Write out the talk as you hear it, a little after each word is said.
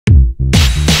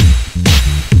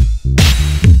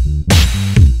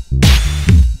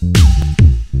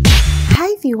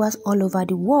viewers all over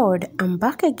the world, I'm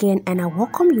back again and I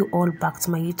welcome you all back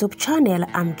to my YouTube channel.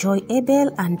 I'm Joy Abel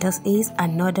and this is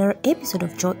another episode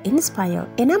of Joy Inspire,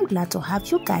 and I'm glad to have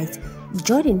you guys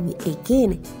joining me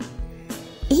again.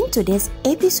 In today's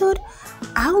episode,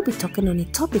 I'll be talking on a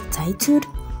topic titled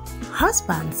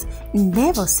Husbands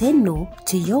Never Say No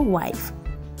to Your Wife.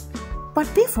 But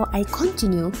before I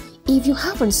continue, if you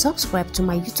haven't subscribed to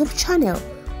my YouTube channel,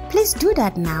 please do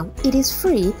that now. It is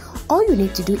free. All you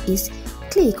need to do is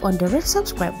click on the red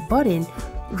subscribe button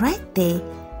right there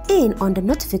and on the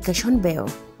notification bell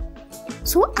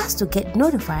so as to get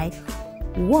notified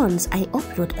once I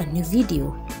upload a new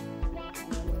video.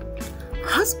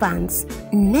 Husbands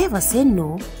never say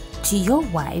no to your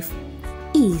wife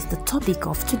is the topic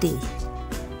of today.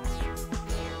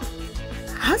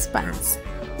 Husbands,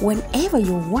 whenever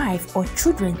your wife or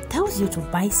children tells you to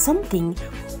buy something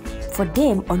for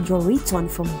them on your return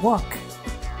from work,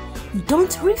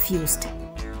 don't refuse,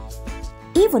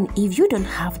 even if you don't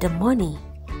have the money.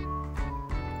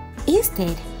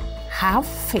 Instead, have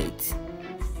faith.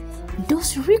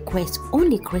 Those requests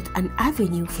only create an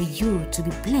avenue for you to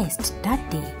be blessed that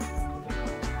day.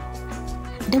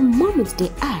 The moment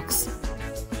they ask,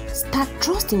 start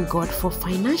trusting God for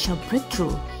financial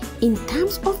breakthrough in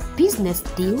terms of business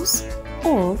deals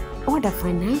or other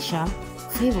financial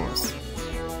favors.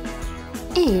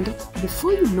 And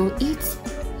before you know it,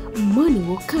 money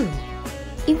will come.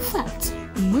 In fact,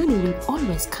 money will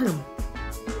always come.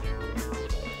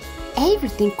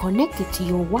 Everything connected to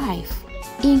your wife,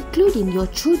 including your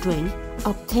children,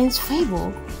 obtains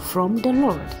favor from the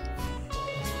Lord.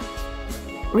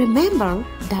 Remember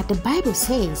that the Bible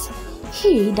says,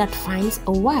 "He that finds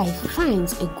a wife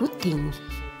finds a good thing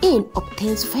and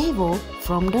obtains favor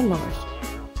from the Lord."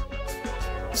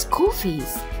 School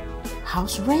fees,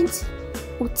 house rent,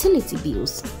 utility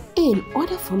bills, and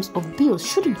other forms of bills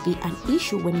shouldn't be an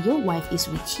issue when your wife is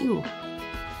with you.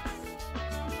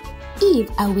 If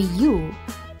I were you,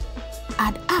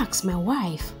 I'd ask my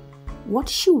wife what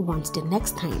she wants the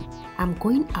next time I'm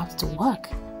going out to work.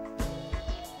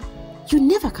 You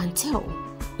never can tell.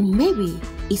 Maybe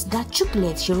it's that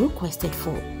chocolate she requested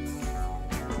for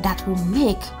that will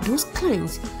make those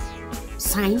clients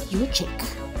sign your check.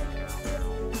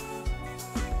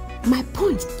 My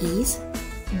point is,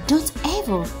 don't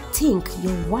ever think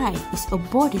your wife is a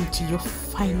burden to your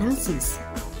finances,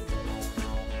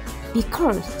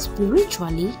 because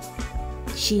spiritually,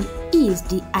 she is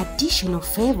the additional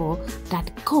favor that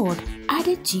God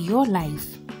added to your life.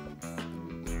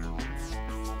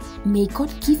 May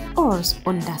God give us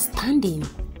understanding.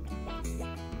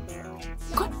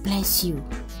 God bless you.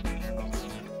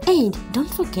 And don't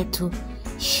forget to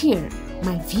share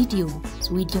my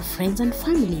videos with your friends and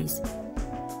families.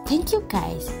 Thank you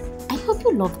guys. I hope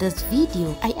you love this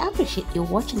video. I appreciate you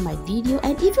watching my video,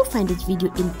 and if you find this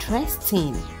video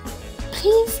interesting,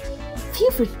 please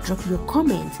feel free to drop your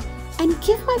comments and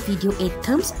give my video a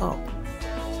thumbs up.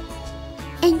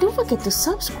 And don't forget to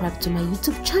subscribe to my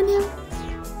YouTube channel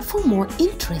for more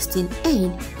interesting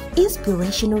and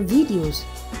inspirational videos.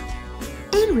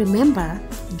 And remember,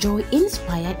 Joy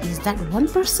Inspire is that one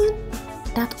person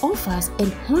that offers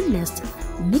an honest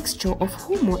mixture of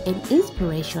humor and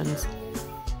inspirations.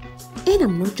 And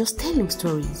I'm not just telling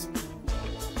stories,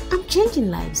 I'm changing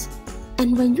lives.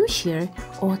 And when you share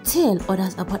or tell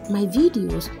others about my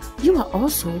videos, you are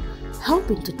also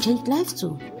helping to change lives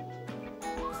too.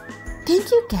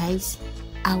 Thank you guys.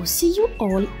 I will see you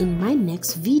all in my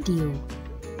next video.